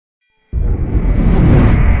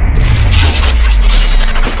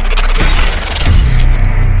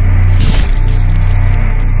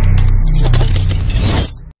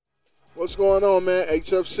going on, man?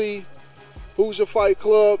 HFC, Hoosier Fight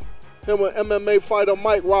Club, him and MMA fighter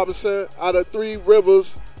Mike Robinson out of Three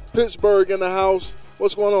Rivers, Pittsburgh in the house.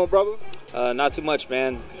 What's going on, brother? Not too much,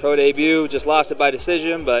 man. Pro debut, just lost it by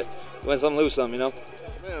decision, but win some, lose some, you know?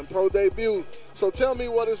 Man, pro debut. So tell me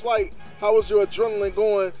what it's like. How was your adrenaline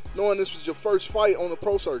going knowing this was your first fight on the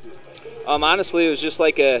pro circuit? Honestly, it was just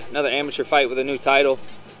like another amateur fight with a new title.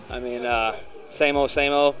 I mean, same old,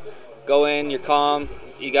 same old. Go in, you're calm,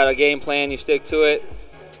 you got a game plan, you stick to it.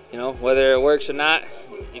 You know, whether it works or not,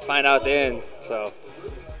 you find out at the end. So,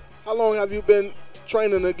 how long have you been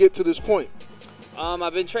training to get to this point?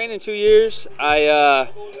 I've been training 2 years. I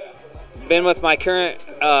been with my current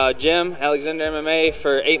gym, Alexander MMA,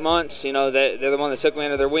 for 8 months. You know, they're the one that took me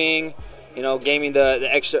under their wing. You know, gave me the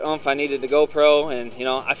extra oomph I needed to go pro, and you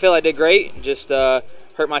know, I feel I did great. Just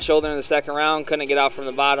hurt my shoulder in the second round, couldn't get out from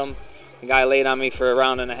the bottom. The guy laid on me for a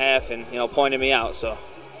round and a half, and you know, pointed me out. So.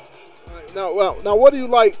 Now, what do you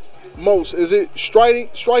like most? Is it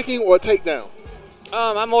striking or takedown?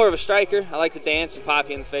 I'm more of a striker. I like to dance and pop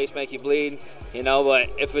you in the face, make you bleed, you know. But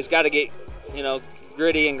if it's got to get, you know,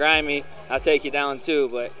 gritty and grimy, I'll take you down too.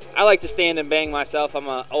 But I like to stand and bang myself. I'm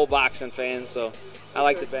an old boxing fan, so I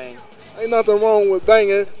like to bang. Ain't nothing wrong with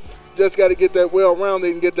banging. Just got to get that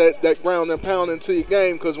well-rounded and get that ground and pound into your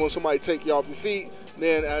game. Because when somebody take you off your feet,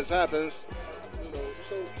 then as happens, you know.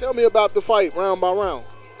 So tell me about the fight, round by round.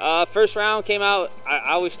 First round came out,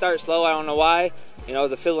 I always start slow, I don't know why. You know, it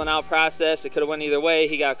was a filling out process. It could have went either way.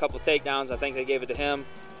 He got a couple takedowns. I think they gave it to him.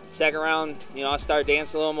 Second round, you know, I started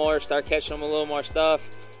dancing a little more, start catching him a little more stuff.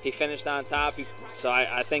 He finished on top, so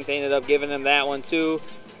I think they ended up giving him that one too.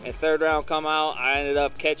 And third round come out, I ended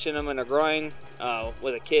up catching him in the groin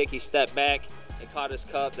with a kick. He stepped back and caught his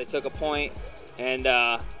cup. They took a point, and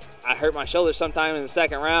I hurt my shoulder sometime in the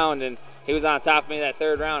second round, and he was on top of me that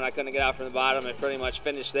third round. I couldn't get out from the bottom. It pretty much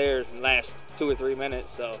finished there in the last 2 or 3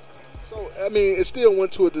 minutes. So, I mean, it still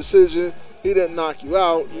went to a decision. He didn't knock you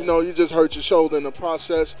out. You know, you just hurt your shoulder in the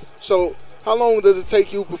process. So how long does it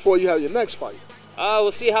take you before you have your next fight?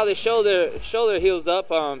 We'll see how the shoulder heals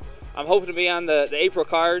up. I'm hoping to be on the April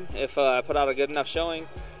card if I put out a good enough showing.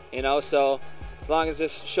 You know, so as long as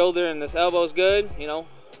this shoulder and this elbow is good, you know,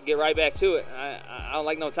 get right back to it. I don't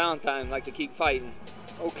like no town time. I like to keep fighting.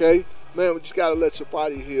 Okay. Man, we just gotta let your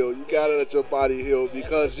body heal. You gotta let your body heal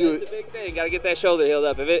because that's the big thing. Gotta get that shoulder healed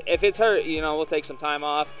up. If it's hurt, you know, we'll take some time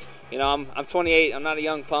off. You know, I'm 28. I'm not a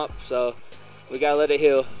young pump, so we gotta let it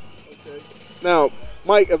heal. Okay. Now,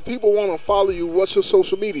 Mike, if people want to follow you, what's your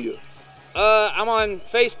social media? I'm on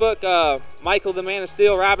Facebook. Michael the Man of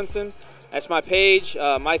Steel Robinson. That's my page.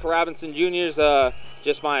 Michael Robinson Jr. is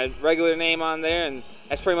just my regular name on there, and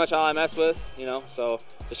that's pretty much all I mess with. You know, so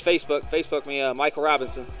just Facebook me, Michael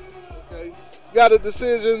Robinson. Okay. You got a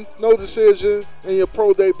decision, no decision in your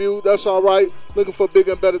pro debut. That's all right. Looking for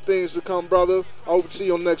bigger and better things to come, brother. I hope to see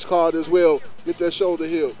you on the next card as well. Get that shoulder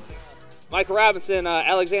healed. Michael Robinson,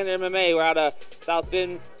 Alexander MMA. We're out of South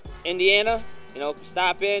Bend, Indiana. You know,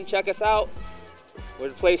 stop in, check us out. We're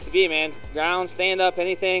the place to be, man. Ground, stand up,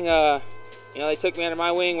 anything. You know, they took me under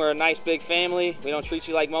my wing. We're a nice big family. We don't treat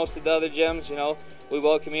you like most of the other gyms. You know, we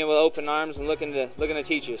welcome you with open arms and looking to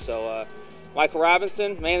teach you. So. Michael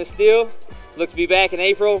Robinson, Man of Steel. Look to be back in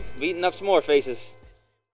April, beating up some more faces.